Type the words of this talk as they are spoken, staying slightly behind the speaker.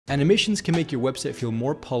Animations can make your website feel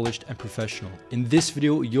more polished and professional. In this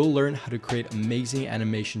video, you'll learn how to create amazing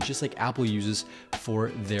animations just like Apple uses for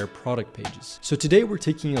their product pages. So today we're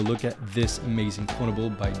taking a look at this amazing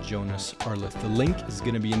clonable by Jonas Arleth. The link is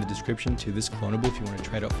going to be in the description to this clonable if you want to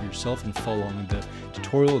try it out for yourself and follow along the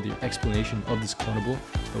tutorial, the explanation of this clonable.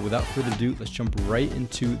 But without further ado, let's jump right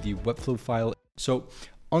into the Webflow file. So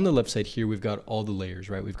on the left side here, we've got all the layers,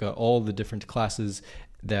 right? We've got all the different classes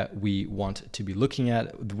that we want to be looking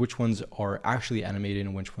at, which ones are actually animated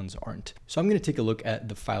and which ones aren't. So I'm going to take a look at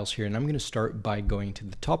the files here, and I'm going to start by going to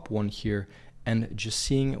the top one here and just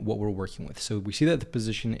seeing what we're working with. So we see that the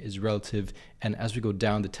position is relative, and as we go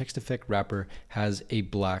down, the text effect wrapper has a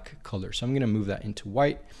black color. So I'm going to move that into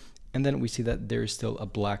white, and then we see that there is still a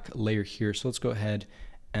black layer here. So let's go ahead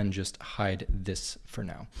and just hide this for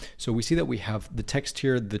now. So we see that we have the text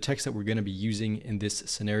here, the text that we're going to be using in this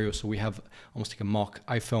scenario. So we have almost like a mock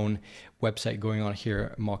iPhone website going on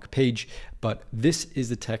here, a mock page, but this is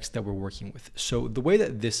the text that we're working with. So the way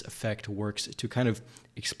that this effect works, to kind of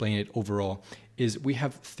explain it overall, is we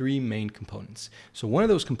have three main components. So one of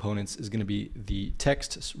those components is going to be the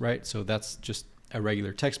text, right? So that's just a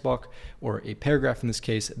regular text block or a paragraph in this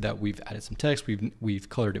case that we've added some text, we've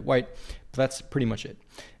colored it white, but that's pretty much it.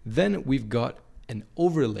 Then we've got an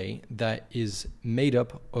overlay that is made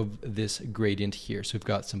up of this gradient here. So we've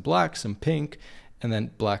got some black, some pink, and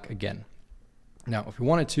then black again. Now, if we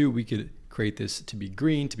wanted to, we could create this to be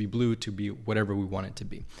green, to be blue, to be whatever we want it to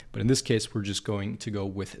be. But in this case, we're just going to go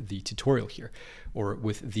with the tutorial here, or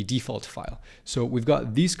with the default file. So we've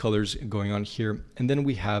got these colors going on here, and then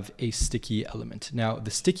we have a sticky element. Now, the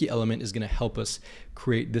sticky element is going to help us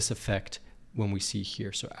create this effect when we see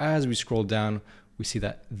here. So as we scroll down, we see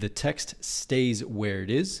that the text stays where it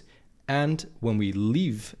is, and when we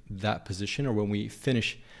leave that position, or when we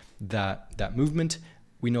finish that movement,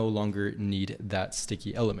 we no longer need that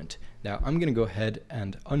sticky element. Now I'm going to go ahead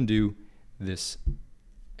and undo this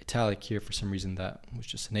italic here. For some reason that was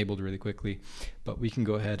just enabled really quickly, but we can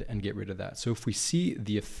go ahead and get rid of that. So if we see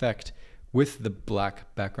the effect with the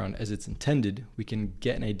black background as it's intended, we can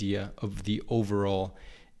get an idea of the overall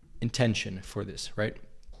intention for this, right?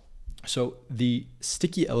 So the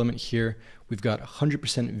sticky element here, we've got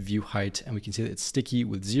 100% view height, and we can see that it's sticky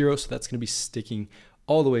with 0. So that's going to be sticking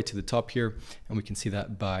all the way to the top here, and we can see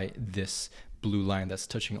that by this blue line that's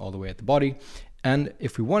touching all the way at the body. And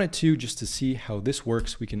if we wanted to, just to see how this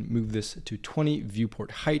works, we can move this to 20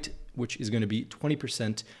 viewport height, which is going to be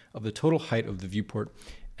 20% of the total height of the viewport.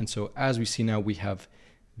 And so as we see now, we have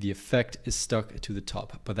the effect is stuck to the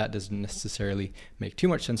top, but that doesn't necessarily make too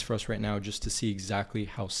much sense for us right now, just to see exactly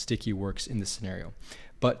how sticky works in this scenario.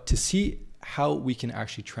 But to see how we can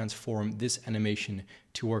actually transform this animation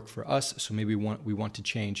to work for us. So maybe we want to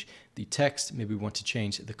change the text, maybe we want to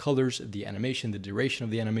change the colors, the animation, the duration of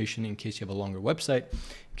the animation in case you have a longer website,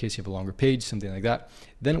 in case you have a longer page, something like that.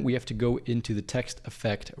 Then we have to go into the text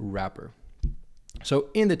effect wrapper. So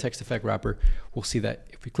in the text effect wrapper, we'll see that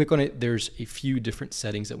if we click on it, there's a few different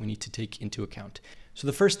settings that we need to take into account. So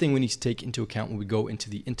the first thing we need to take into account when we go into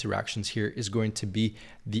the interactions here is going to be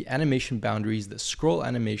the animation boundaries, the scroll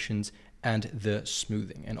animations, and the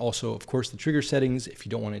smoothing. And also, of course, the trigger settings. If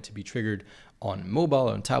you don't want it to be triggered on mobile,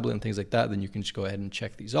 on tablet and things like that, then you can just go ahead and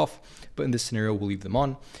check these off. But in this scenario, we'll leave them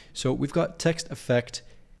on. So we've got text effect.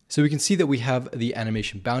 So we can see that we have the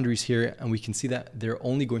animation boundaries here, and we can see that they're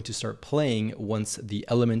only going to start playing once the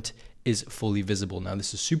element is fully visible. Now,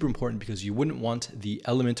 this is super important because you wouldn't want the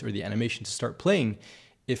element or the animation to start playing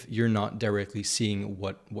if you're not directly seeing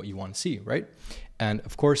what you want to see, right? And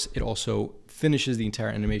of course, it also finishes the entire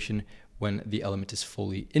animation when the element is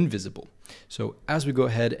fully invisible. So as we go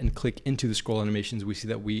ahead and click into the scroll animations, we see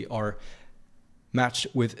that we are matched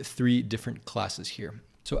with 3 different classes here.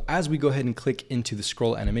 So as we go ahead and click into the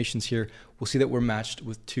scroll animations here, we'll see that we're matched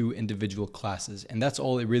with 2 individual classes, and that's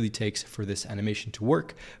all it really takes for this animation to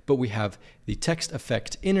work. But we have the text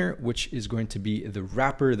effect inner, which is going to be the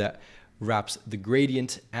wrapper that wraps the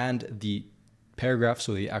gradient and the paragraph,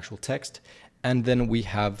 so the actual text. And then we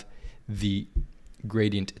have the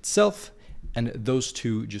gradient itself, and those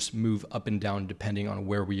two just move up and down depending on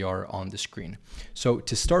where we are on the screen. So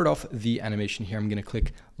to start off the animation here, I'm going to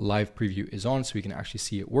click live preview is on so we can actually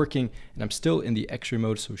see it working, and I'm still in the X-ray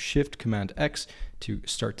mode, so Shift Command X to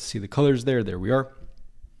start to see the colors there we are,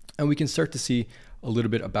 and we can start to see a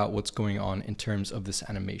little bit about what's going on in terms of this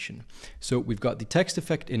animation. So we've got the text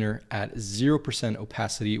effect inner at 0%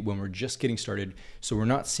 opacity when we're just getting started, so we're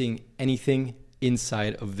not seeing anything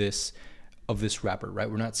inside of this wrapper,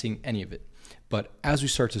 right? We're not seeing any of it. But as we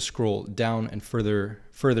start to scroll down and further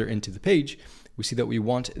into the page, we see that we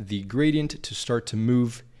want the gradient to start to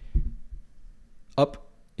move up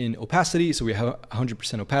in opacity. So we have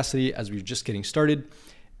 100% opacity as we're just getting started.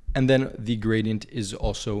 And then the gradient is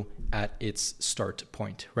also at its start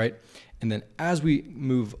point, right? And then as we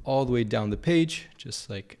move all the way down the page, just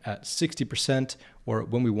like at 60%, or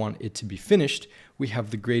when we want it to be finished, we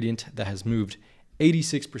have the gradient that has moved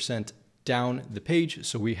 86% down the page.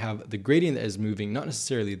 So we have the gradient that is moving, not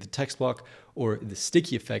necessarily the text block or the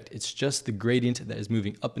sticky effect, it's just the gradient that is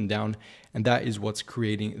moving up and down, and that is what's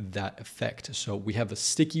creating that effect. So we have a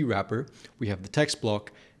sticky wrapper, we have the text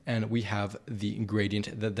block, and we have the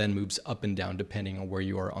gradient that then moves up and down depending on where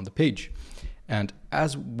you are on the page. And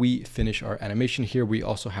as we finish our animation here, we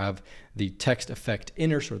also have the text effect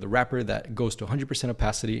inner, so the wrapper that goes to 100%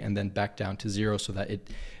 opacity and then back down to 0 so that it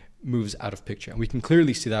moves out of picture. And we can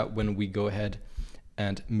clearly see that when we go ahead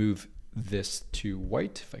and move this to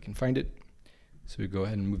white, if I can find it. So we go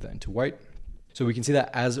ahead and move that into white. So we can see that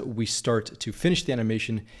as we start to finish the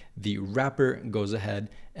animation, the wrapper goes ahead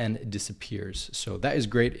and disappears. So that is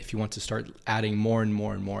great if you want to start adding more and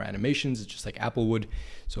more and more animations, just like Apple would.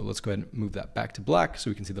 So let's go ahead and move that back to black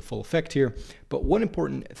so we can see the full effect here. But one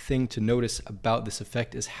important thing to notice about this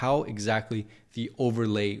effect is how exactly the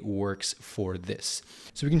overlay works for this.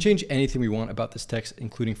 So we can change anything we want about this text,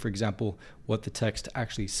 including, for example, what the text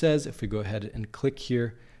actually says. If we go ahead and click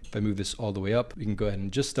here, if I move this all the way up, we can go ahead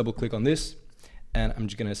and just double click on this. And I'm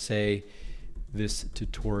just gonna say, this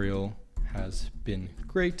tutorial has been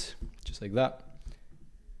great, just like that.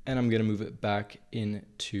 And I'm gonna move it back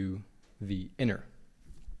into the inner.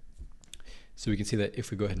 So we can see that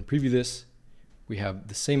if we go ahead and preview this, we have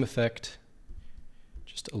the same effect,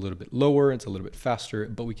 just a little bit lower, it's a little bit faster,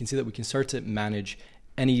 but we can see that we can start to manage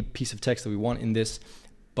any piece of text that we want in this,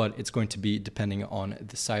 but it's going to be depending on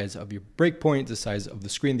the size of your breakpoint, the size of the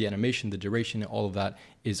screen, the animation, the duration, all of that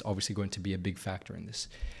is obviously going to be a big factor in this.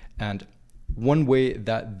 And one way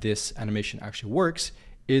that this animation actually works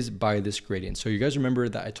is by this gradient. So you guys remember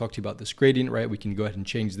that I talked to you about this gradient, right? We can go ahead and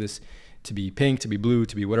change this to be pink, to be blue,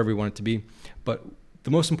 to be whatever we want it to be. But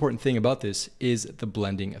the most important thing about this is the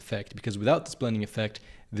blending effect, because without this blending effect,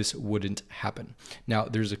 this wouldn't happen. Now,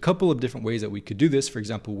 there's a couple of different ways that we could do this, for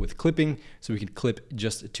example, with clipping. So we could clip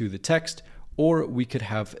just to the text, or we could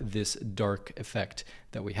have this dark effect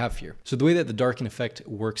that we have here. So the way that the darken effect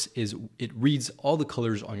works is it reads all the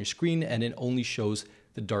colors on your screen and it only shows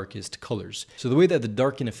the darkest colors. So the way that the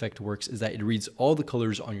darken effect works is that it reads all the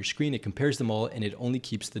colors on your screen, it compares them all, and it only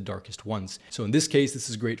keeps the darkest ones. So in this case, this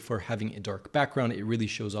is great for having a dark background. It really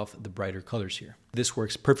shows off the brighter colors here. This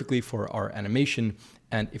works perfectly for our animation.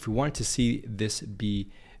 And if we want to see this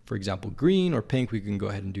be, for example, green or pink, we can go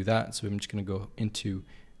ahead and do that. So I'm just gonna go into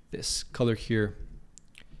this color here,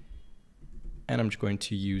 and I'm just going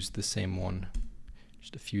to use the same one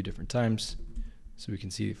just a few different times so we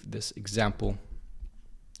can see this example.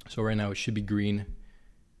 So right now it should be green,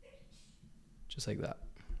 just like that.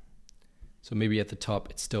 So maybe at the top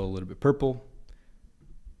it's still a little bit purple,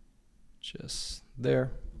 just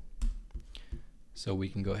there. So we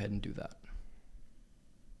can go ahead and do that.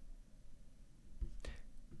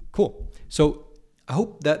 Cool. So I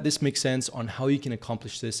hope that this makes sense on how you can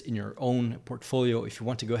accomplish this in your own portfolio. If you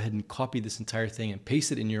want to go ahead and copy this entire thing and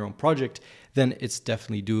paste it in your own project, then it's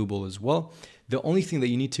definitely doable as well. The only thing that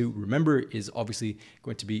you need to remember is obviously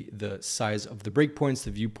going to be the size of the breakpoints,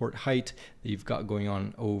 the viewport height that you've got going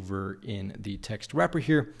on over in the text wrapper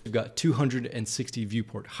here. You've got 260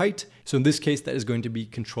 viewport height. So in this case, that is going to be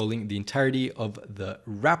controlling the entirety of the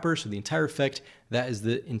wrapper. So the entire effect, that is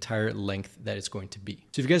the entire length that it's going to be.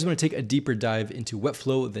 So if you guys want to take a deeper dive into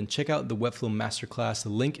Webflow, then check out the Webflow masterclass. The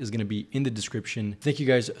link is going to be in the description. Thank you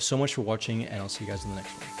guys so much for watching, and I'll see you guys in the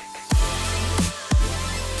next one.